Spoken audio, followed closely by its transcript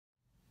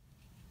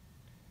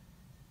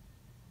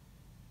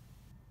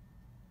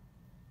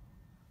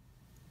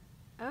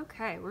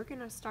Okay, we're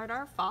gonna start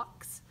our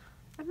fox.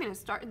 I'm gonna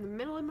start in the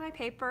middle of my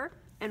paper,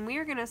 and we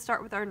are gonna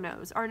start with our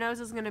nose. Our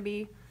nose is gonna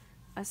be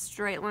a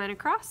straight line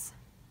across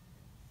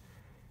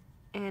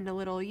and a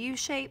little U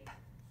shape,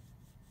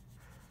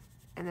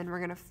 and then we're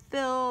gonna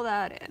fill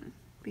that in.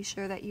 Be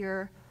sure that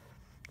you're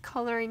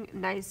coloring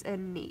nice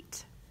and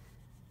neat.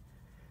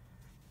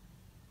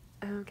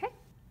 Okay,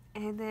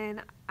 and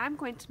then I'm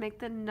going to make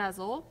the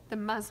muzzle.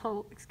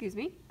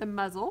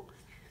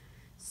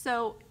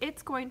 So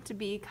it's going to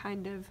be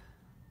kind of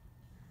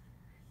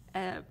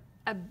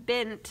a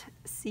bent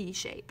C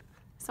shape.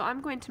 So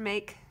I'm going to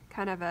make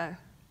kind of a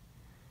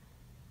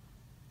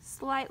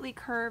slightly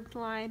curved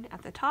line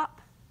at the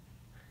top,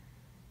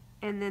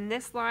 and then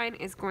this line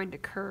is going to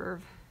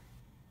curve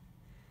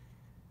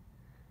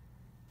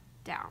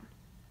down.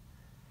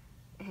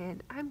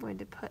 And I'm going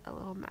to put a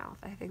little mouth.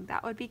 I think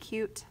that would be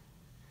cute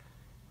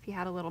if you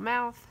had a little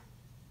mouth.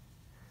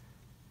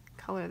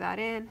 Color that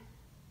in.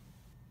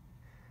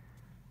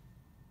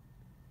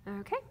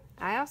 Okay,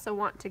 I also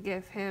want to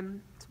give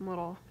him some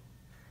little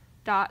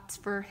dots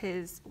for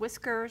his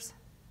whiskers.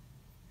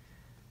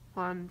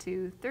 1,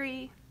 2,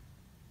 3.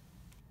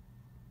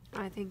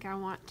 I think I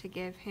want to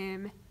give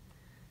him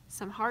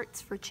some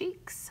hearts for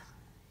cheeks.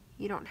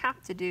 You don't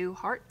have to do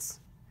hearts.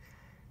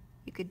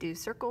 You could do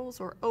circles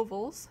or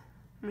ovals.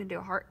 I'm gonna do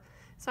a heart.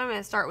 So I'm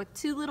gonna start with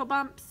 2 little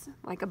bumps,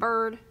 like a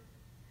bird,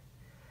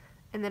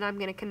 and then I'm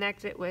gonna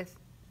connect it with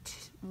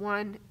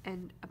 1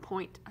 and a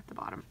point at the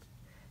bottom.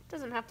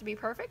 Doesn't have to be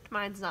perfect.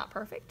 Mine's not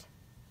perfect.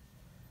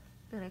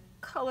 I'm gonna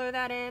color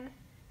that in.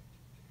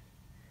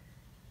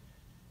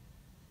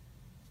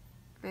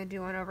 I'm gonna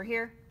do one over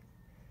here.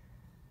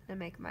 I'm gonna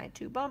make my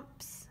 2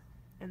 bumps,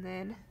 and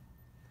then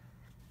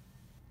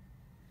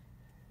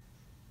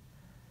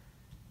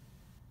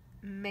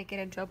make it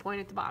into a point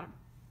at the bottom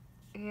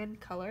and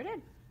color it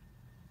in.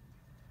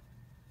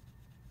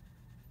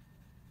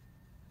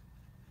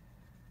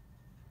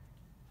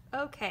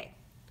 Okay,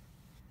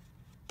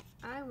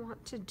 I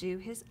want to do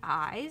his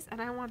eyes,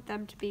 and I want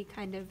them to be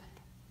kind of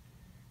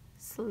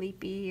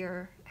sleepy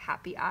or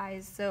happy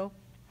eyes, so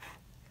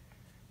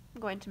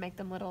I'm going to make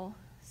them little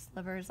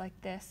slivers like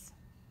this.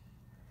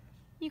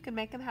 You can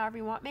make them however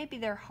you want. Maybe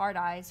they're heart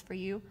eyes for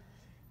you.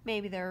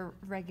 Maybe they're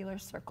regular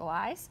circle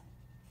eyes.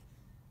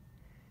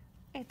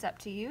 It's up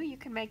to you. You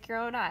can make your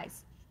own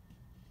eyes.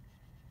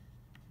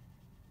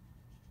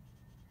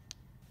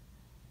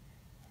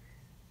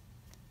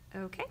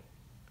 Okay,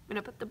 I'm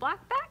gonna put the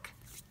black back,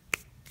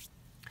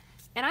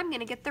 and I'm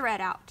gonna get the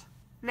red out.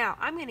 Now,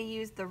 I'm gonna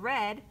use the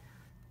red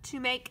to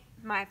make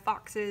my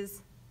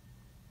fox's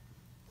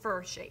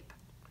fur shape.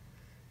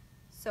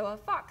 So a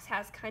fox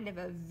has kind of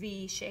a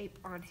V shape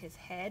on his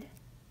head.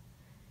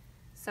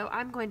 So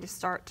I'm going to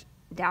start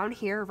down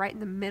here, right in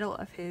the middle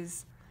of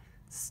his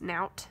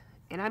snout,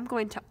 and I'm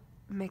going to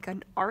make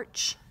an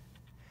arch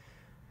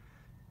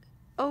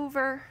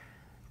over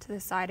to the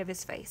side of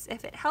his face.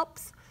 If it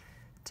helps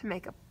to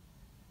make a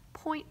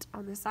point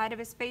on the side of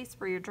his face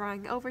where you're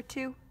drawing over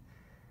to,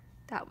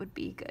 that would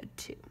be good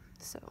too.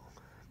 So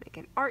make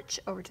an arch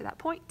over to that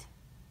point.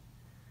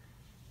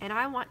 And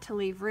I want to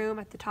leave room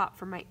at the top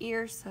for my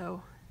ears,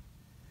 so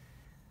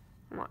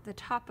I want the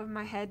top of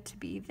my head to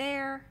be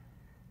there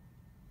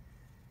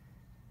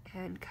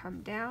and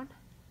come down.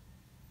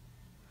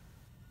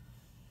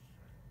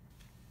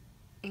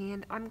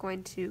 And I'm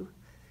going to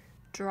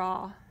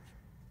draw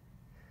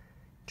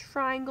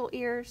triangle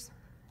ears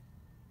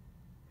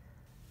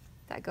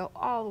that go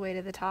all the way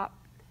to the top.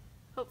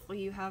 Hopefully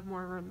you have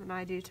more room than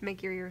I do to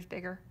make your ears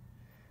bigger.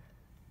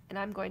 And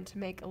I'm going to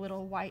make a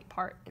little white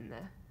part in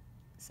the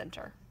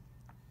center.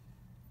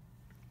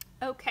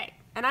 Okay,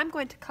 and I'm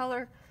going to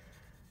color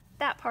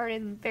that part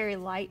in very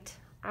light.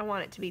 I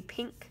want it to be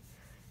pink,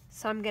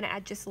 so I'm going to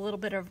add just a little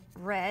bit of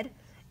red.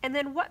 And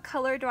then what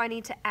color do I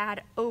need to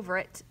add over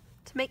it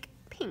to make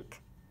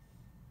pink?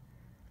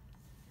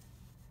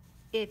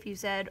 If you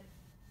said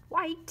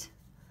white,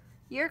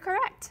 you're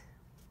correct.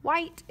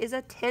 White is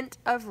a tint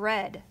of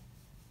red.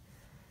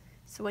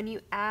 So when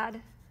you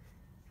add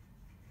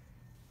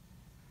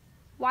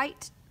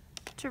white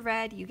to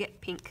red, you get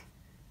pink.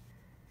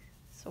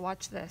 So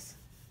watch this.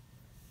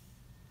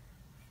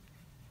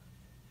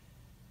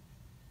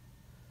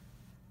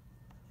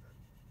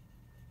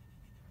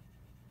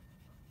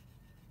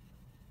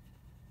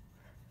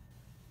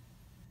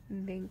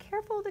 Being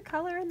careful to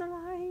color in the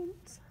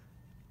lines.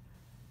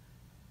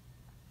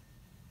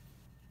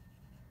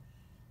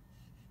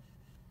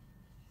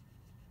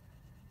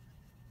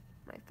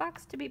 My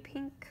fox to be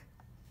pink.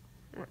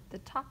 I want the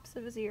tops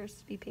of his ears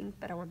to be pink,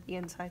 but I want the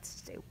insides to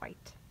stay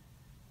white.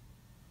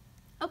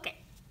 Okay,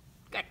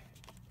 good.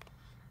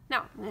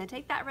 Now, I'm gonna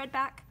take that red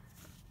back.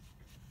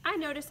 I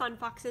notice on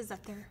foxes that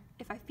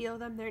if I feel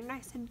them, they're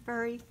nice and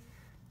furry.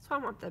 So I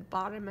want the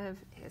bottom of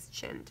his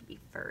chin to be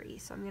furry.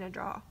 So I'm gonna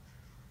draw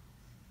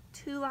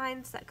 2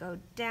 lines that go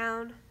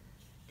down,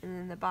 and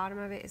then the bottom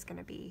of it is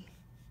gonna be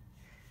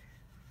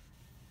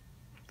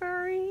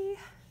furry.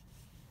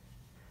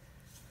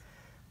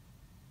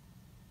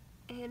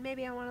 And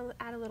maybe I want to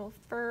add a little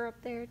fur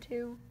up there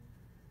too.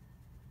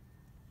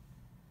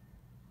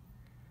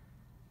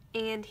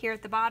 And here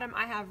at the bottom,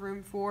 I have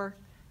room for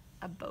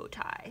a bow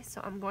tie.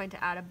 So I'm going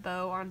to add a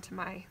bow onto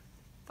my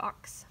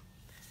fox.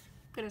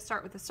 I'm going to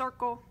start with a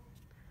circle.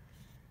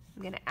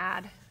 I'm going to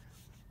add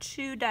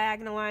 2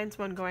 diagonal lines,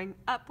 one going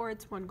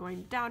upwards, one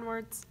going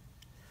downwards.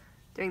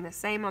 Doing the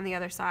same on the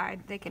other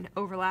side. They can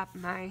overlap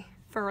my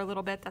fur a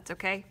little bit, that's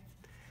okay.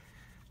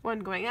 One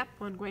going up,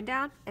 one going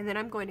down, and then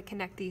I'm going to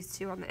connect these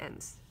 2 on the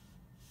ends.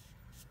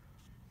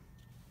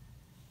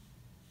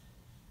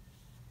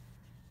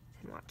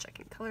 And watch, I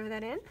can color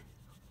that in.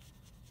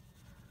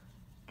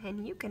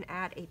 And you can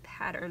add a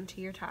pattern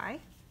to your tie.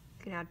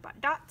 You can add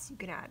dots, you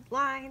can add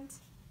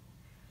lines,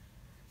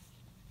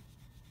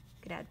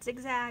 you could add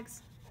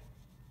zigzags,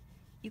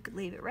 you could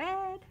leave it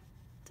red,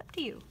 it's up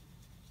to you.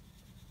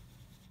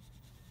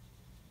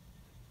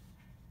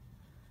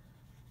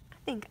 I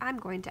think I'm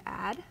going to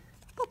add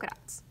polka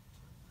dots.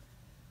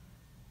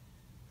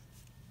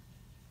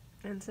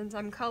 And since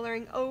I'm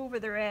coloring over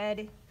the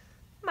red,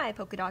 my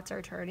polka dots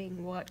are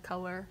turning what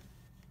color?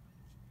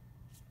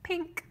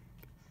 Pink.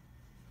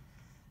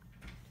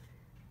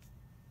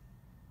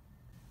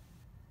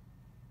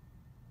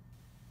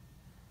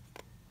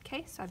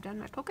 Okay, so I've done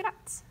my polka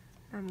dots.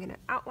 I'm going to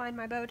outline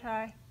my bow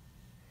tie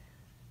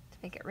to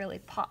make it really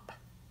pop.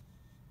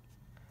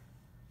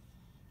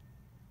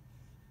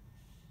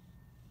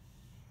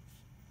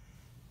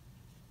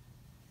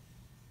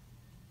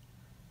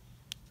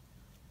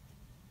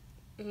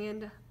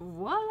 And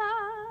voila!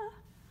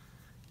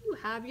 You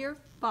have your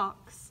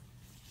fox.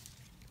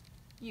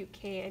 You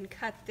can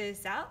cut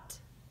this out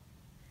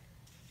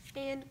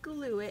and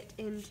glue it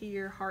into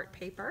your heart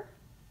paper.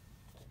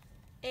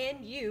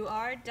 And you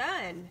are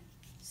done.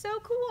 So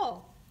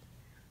cool.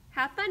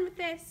 Have fun with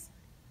this.